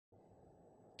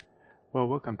Well,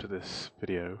 welcome to this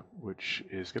video, which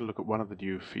is going to look at one of the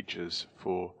new features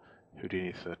for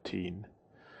Houdini 13.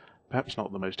 Perhaps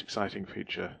not the most exciting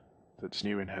feature that's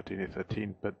new in Houdini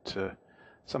 13, but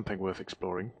something worth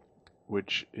exploring,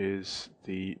 which is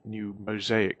the new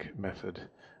Mosaic method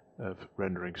of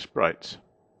rendering sprites.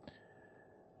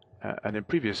 And in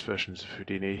previous versions of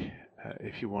Houdini,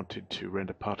 if you wanted to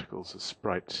render particles as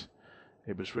sprites,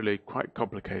 it was really quite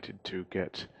complicated to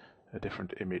get a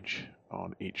different image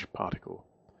on each particle.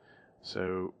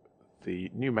 So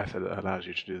the new method allows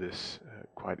you to do this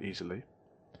quite easily.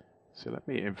 So let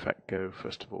me in fact go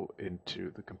first of all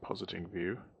into the compositing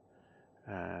view,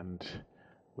 and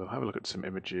we'll have a look at some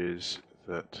images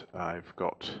that I've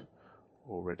got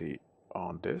already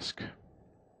on disk.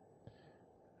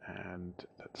 And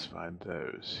let's find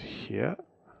those here.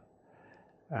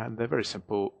 And they're very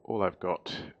simple. All I've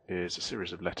got is a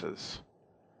series of letters: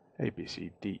 A, B,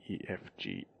 C, D, E, F,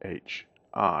 G, H,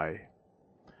 I.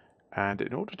 And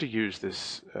in order to use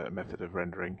this method of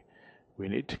rendering, we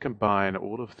need to combine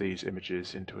all of these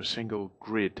images into a single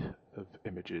grid of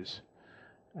images.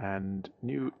 And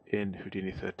new in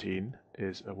Houdini 13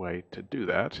 is a way to do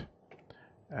that,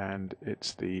 and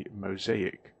it's the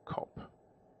Mosaic cop.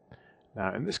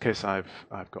 Now in this case I've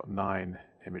got 9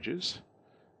 images,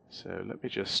 so let me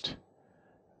just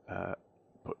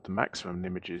put the maximum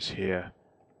images here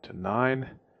to 9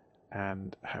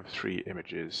 and have 3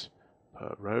 images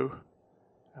per row.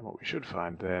 And what we should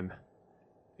find then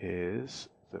is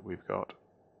that we've got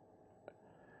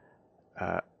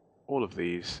all of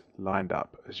these lined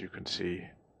up, as you can see,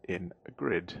 in a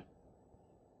grid.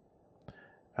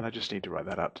 And I just need to write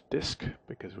that out to disk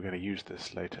because we're going to use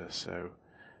this later. So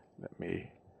let me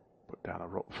put down a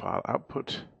ROP file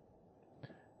output,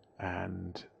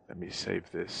 and let me save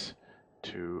this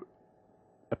to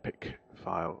a pic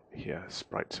file here,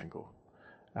 sprite single.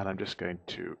 And I'm just going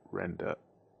to render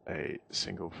a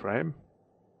single frame,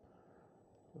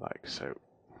 like so.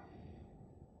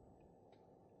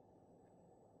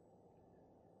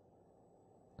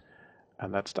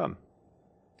 And that's done.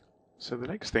 So the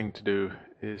next thing to do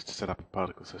is to set up a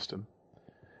particle system.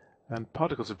 And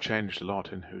particles have changed a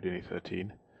lot in Houdini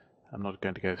 13. I'm not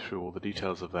going to go through all the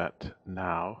details of that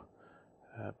now,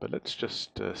 but let's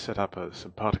just set up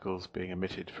some particles being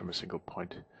emitted from a single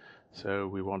point. So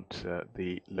we want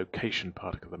the location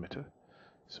particle emitter.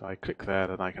 So I click that,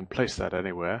 and I can place that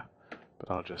anywhere,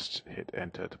 but I'll just hit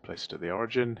enter to place it at the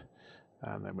origin,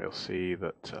 and then we'll see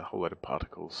that a whole load of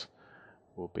particles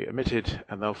will be emitted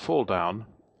and they'll fall down.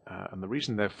 And the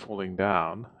reason they're falling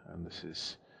down, and this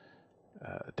is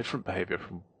a different behavior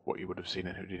from what you would have seen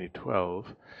in Houdini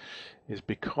 12, is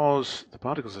because the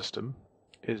particle system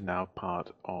is now part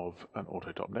of an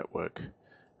auto-dot network,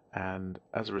 and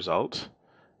as a result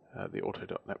the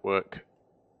auto-dot network,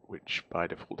 which by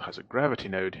default has a gravity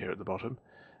node here at the bottom,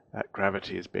 that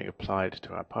gravity is being applied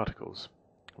to our particles.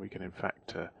 We can in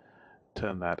fact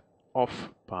turn that off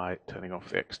by turning off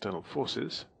the external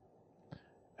forces,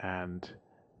 and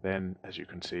then, as you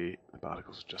can see, the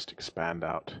particles just expand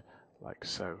out like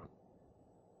so.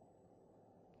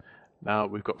 Now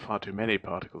we've got far too many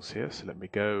particles here, so let me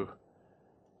go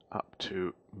up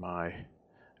to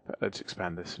let's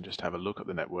expand this and just have a look at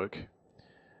the network.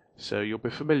 So you'll be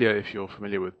familiar, if you're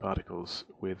familiar with particles,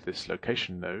 with this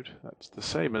location node. That's the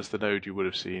same as the node you would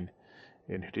have seen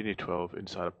in Houdini 12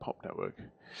 inside a pop network.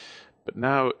 But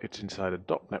now it's inside a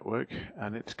dot network,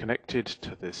 and it's connected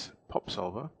to this pop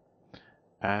solver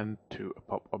and to a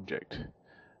pop object.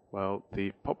 Well,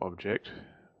 the pop object,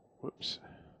 whoops,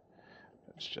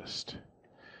 let's just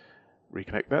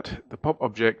reconnect that. The pop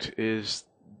object is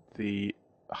the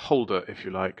holder, if you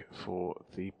like, for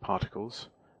the particles.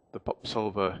 The pop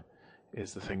solver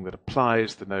is the thing that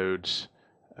applies the nodes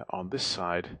on this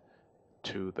side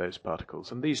to those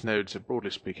particles. And these nodes are,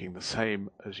 broadly speaking, the same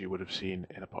as you would have seen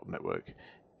in a pop network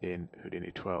in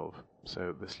Houdini 12.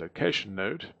 So this location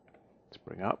node, let's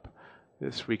bring up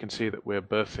this, we can see that we're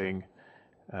birthing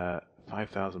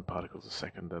 5,000 particles a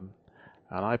second, and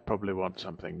I probably want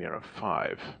something nearer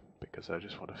 5 because I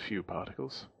just want a few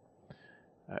particles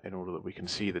in order that we can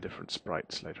see the different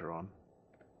sprites later on.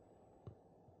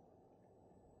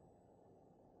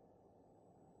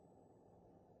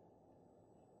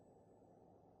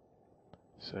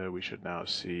 So we should now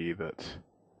see that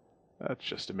that's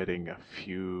just emitting a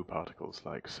few particles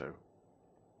like so.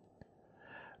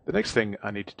 The next thing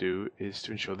I need to do is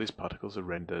to ensure these particles are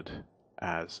rendered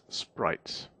as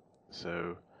sprites.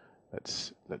 So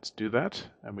let's do that,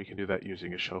 and we can do that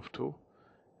using a shelf tool.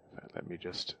 In fact, let me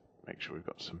just make sure we've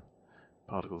got some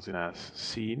particles in our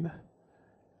scene,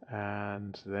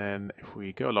 and then if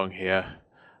we go along here,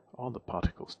 on the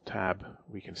Particles tab,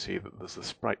 we can see that there's the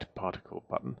Sprite Particle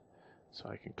button. So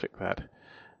I can click that,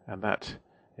 and that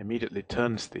immediately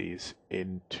turns these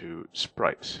into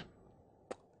sprites.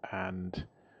 And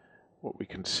what we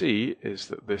can see is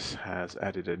that this has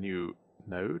added a new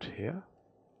node here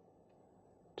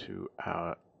to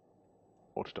our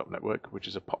Autodop network, which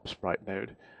is a pop sprite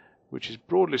node, which is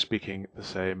broadly speaking the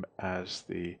same as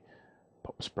the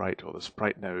pop sprite or the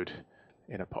sprite node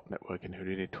in a pop network in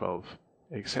Houdini 12,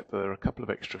 except that there are a couple of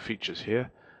extra features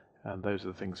here, and those are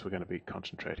the things we're going to be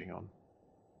concentrating on.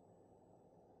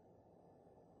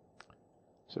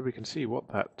 So we can see what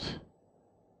that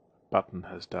button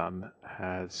has done.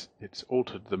 It's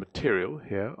altered the material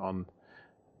here on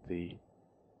the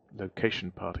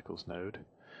location particles node,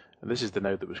 and this is the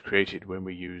node that was created when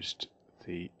we used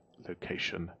the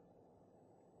location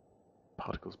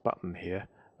particles button here,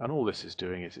 and all this is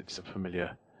doing is it's a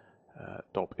familiar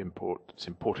DOP import. It's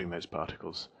importing those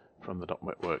particles from the DOP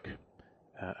network,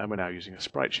 and we're now using a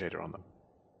sprite shader on them.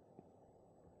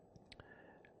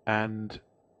 And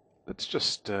let's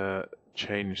just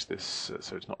change this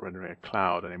so it's not rendering a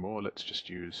cloud anymore. Let's just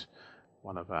use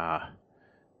one of our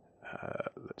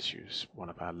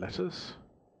letters,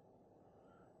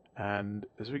 and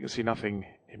as we can see, nothing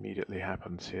immediately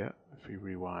happens here. If we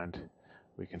rewind,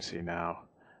 we can see now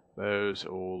those are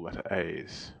all letter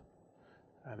A's,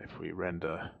 and if we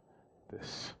render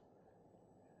this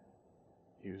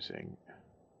using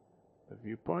the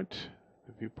viewport,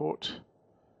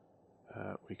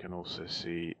 we can also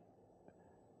see,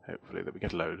 hopefully, that we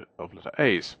get a load of letter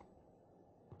A's.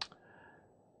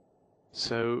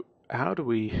 So how do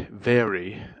we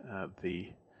vary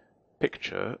the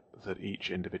picture that each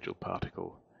individual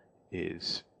particle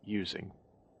is using?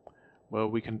 Well,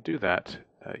 we can do that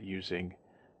using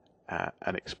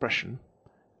an expression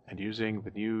and using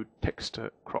the new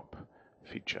texture crop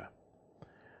feature.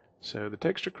 So the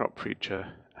texture crop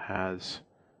feature has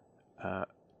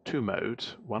two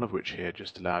modes, one of which here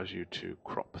just allows you to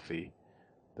crop the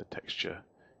texture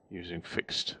using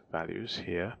fixed values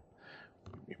here.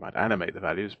 You might animate the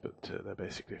values, but they're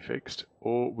basically fixed.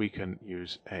 Or we can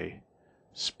use a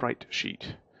sprite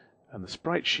sheet, and the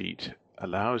sprite sheet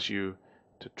allows you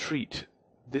to treat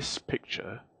this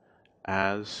picture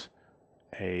as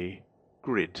a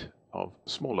grid of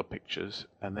smaller pictures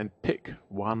and then pick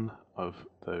one of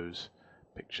those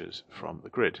pictures from the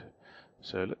grid.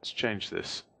 So let's change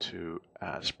this to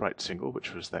sprite single,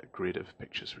 which was that grid of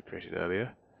pictures we created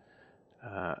earlier.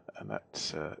 And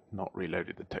that's not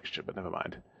reloaded the texture, but never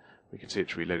mind. We can see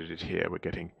it's reloaded it here. We're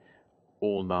getting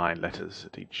all 9 letters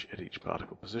at each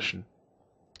particle position.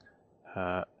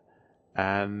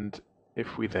 And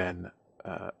if we then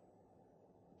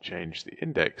change the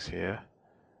index here,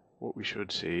 what we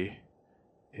should see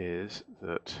is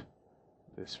that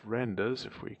this renders,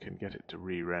 if we can get it to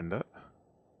re-render.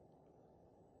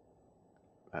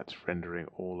 That's rendering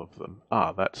all of them.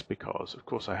 That's because, of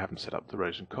course, I haven't set up the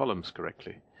rows and columns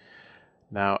correctly.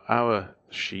 Now, our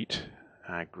sheet,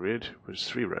 our grid, was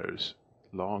 3 rows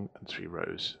long and 3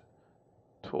 rows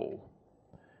tall.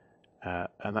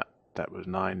 And that was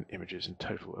 9 images in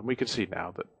total. And we can see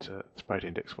now that sprite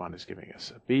index 1 is giving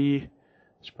us a B,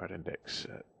 sprite index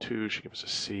 2 should give us a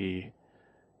C,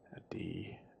 a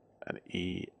D, an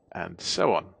E, and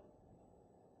so on.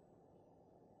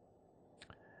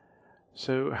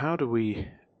 So how do we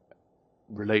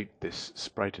relate this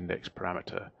sprite index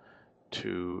parameter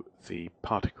to the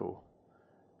particle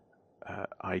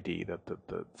ID,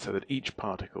 so that each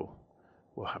particle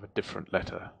will have a different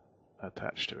letter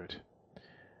attached to it?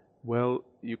 Well,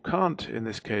 you can't in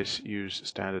this case use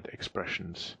standard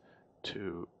expressions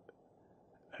to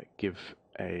give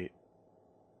an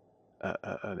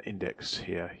index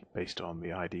here based on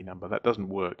the ID number. That doesn't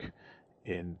work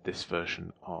in this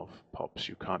version of POPs.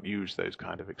 You can't use those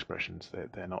kind of expressions.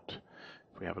 They're not.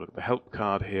 If we have a look at the help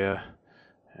card here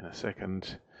in a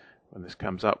second, when this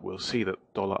comes up, we'll see that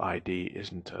 $ID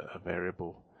isn't a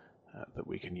variable that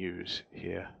we can use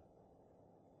here.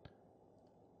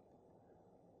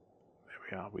 There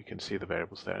we are. We can see the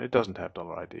variables there, and it doesn't have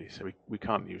 $ID, so we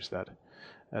can't use that.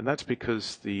 And that's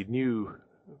because the new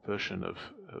version of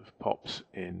POPs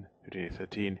in Houdini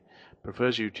 13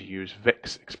 prefers you to use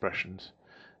vex expressions.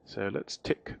 So let's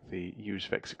tick the use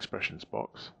vex expressions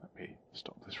box. Let me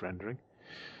stop this rendering.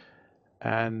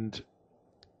 And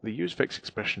the use vex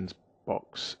expressions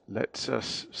box lets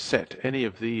us set any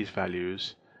of these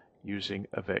values using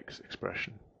a vex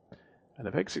expression. And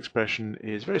a vex expression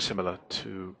is very similar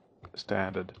to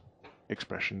standard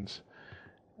expressions.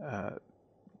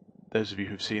 Those of you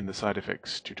who've seen the side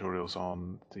effects tutorials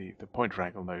on the pointer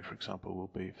angle node, for example, will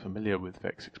be familiar with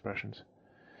vex expressions.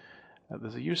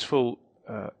 There's a useful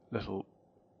little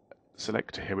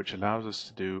selector here which allows us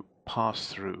to do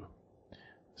pass-through.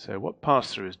 So what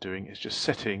pass-through is doing is just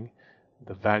setting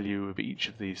the value of each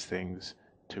of these things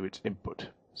to its input.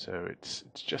 So it's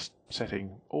just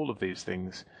setting all of these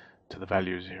things to the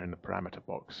values here in the parameter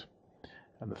box.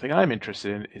 And the thing I'm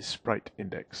interested in is sprite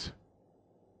index,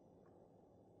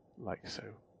 like so.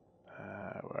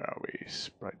 Where are we?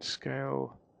 Sprite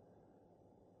scale,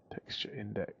 texture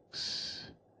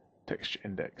index. Texture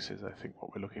index is, I think,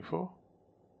 what we're looking for.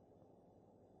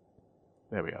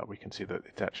 There we are. We can see that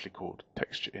it's actually called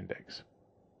texture index.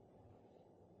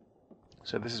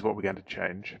 So this is what we're going to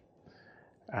change,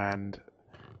 and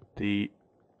we're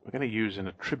going to use an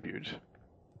attribute,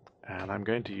 and I'm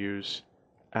going to use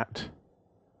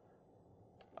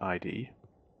 @id,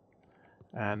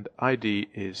 and id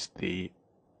is the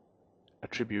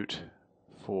attribute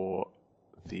for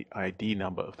the ID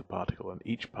number of the particle, and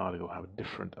each particle will have a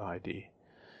different ID.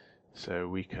 So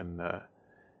we can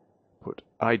put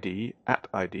ID,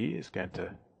 @id is going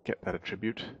to get that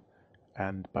attribute,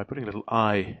 and by putting a little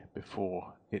I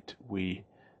before it, we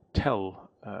tell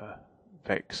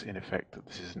Vex in effect that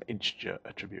this is an integer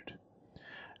attribute.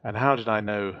 And how did I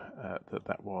know that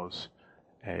that was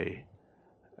an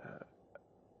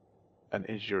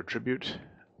integer attribute?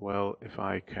 Well, if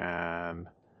I can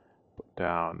put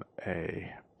down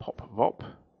a pop-vop,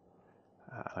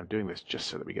 I'm doing this just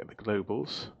so that we get the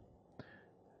globals.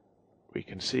 We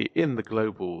can see in the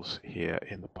globals here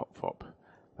in the pop-vop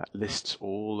that lists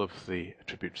all of the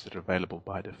attributes that are available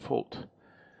by default,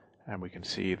 and we can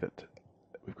see that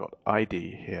we've got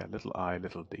ID here, little I,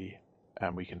 little d,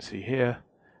 and we can see here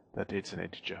that it's an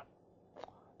integer.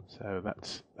 So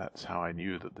that's how I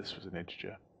knew that this was an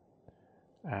integer.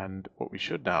 And what we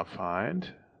should now find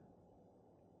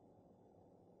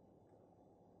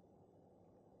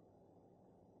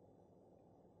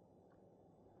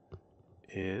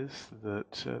is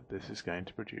that this is going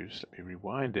to produce, let me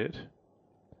rewind it,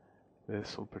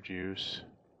 this will produce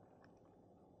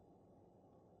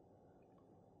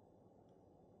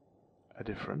a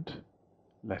different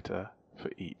letter for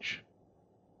each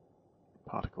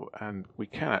particle. And we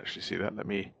can actually see that. Let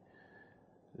me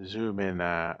zoom in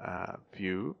our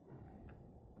view,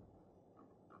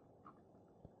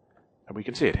 and we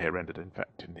can see it here rendered, in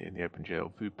fact, in the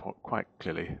OpenGL viewport quite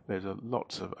clearly. There's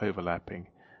lots of overlapping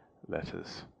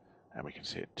letters, and we can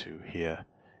see it too here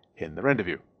in the render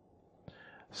view.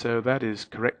 So that is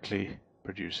correctly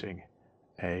producing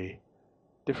a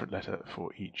different letter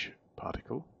for each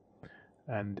particle.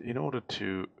 And in order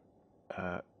to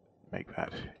make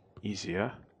that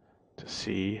easier to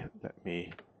see, let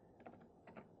me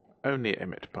only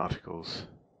emit particles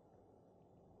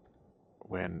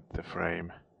when the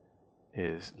frame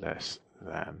is less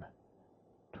than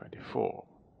 24.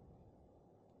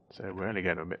 So we're only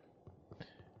going to emit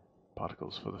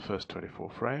particles for the first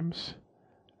 24 frames,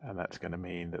 and that's going to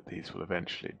mean that these will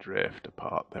eventually drift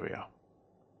apart. There we are.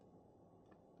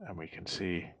 And we can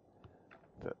see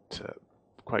that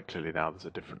quite clearly now there's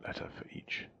a different letter for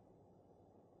each.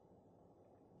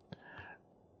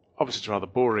 Obviously it's rather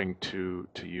boring to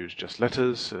use just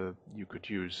letters. You could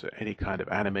use any kind of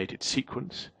animated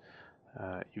sequence.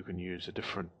 You can use a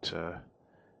different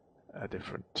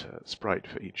sprite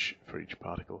for each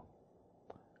particle.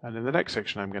 And in the next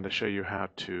section I'm going to show you how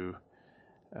to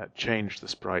change the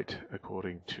sprite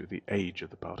according to the age of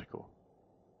the particle.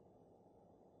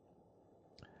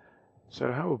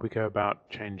 So how would we go about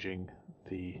changing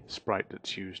the sprite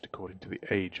that's used according to the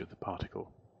age of the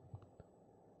particle?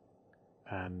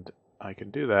 And I can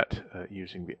do that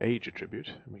using the age attribute,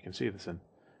 and we can see there's an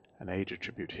age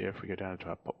attribute here. If we go down to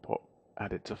our pop-pop,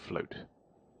 add it to float.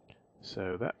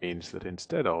 So that means that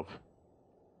instead of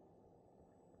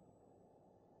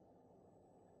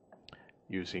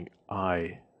using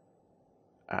I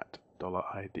at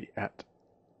 $ID at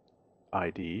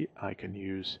ID, I can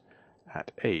use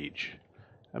at age.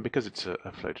 And because it's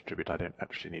a float attribute, I don't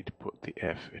actually need to put the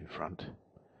F in front.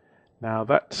 Now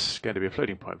that's going to be a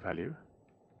floating point value.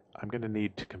 I'm going to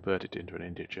need to convert it into an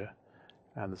integer,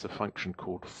 and there's a function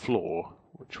called floor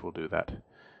which will do that.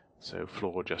 So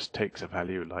floor just takes a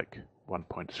value like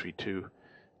 1.32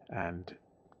 and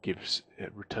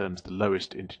returns the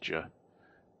lowest integer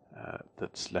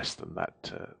that's less than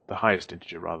that, the highest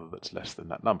integer rather that's less than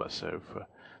that number. So for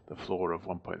the floor of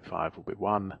 1.5 will be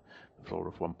 1, the floor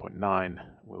of 1.9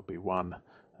 will be 1,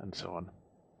 and so on.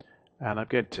 And I'm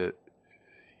going to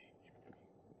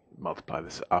multiply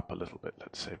this up a little bit,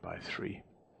 let's say by 3.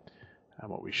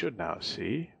 And what we should now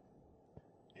see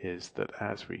is that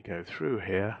as we go through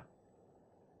here,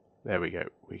 there we go,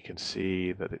 we can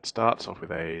see that it starts off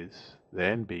with A's,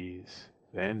 then B's,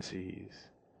 then C's,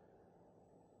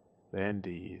 then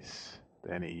D's,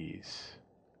 then E's,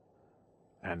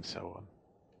 and so on.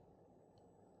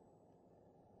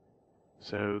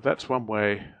 So that's one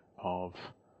way of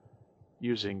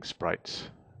using sprites,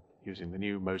 using the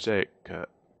new Mosaic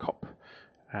cop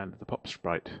and the pop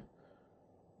sprite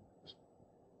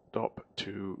stop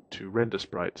to render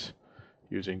sprites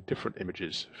using different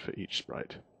images for each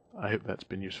sprite. I hope that's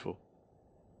been useful.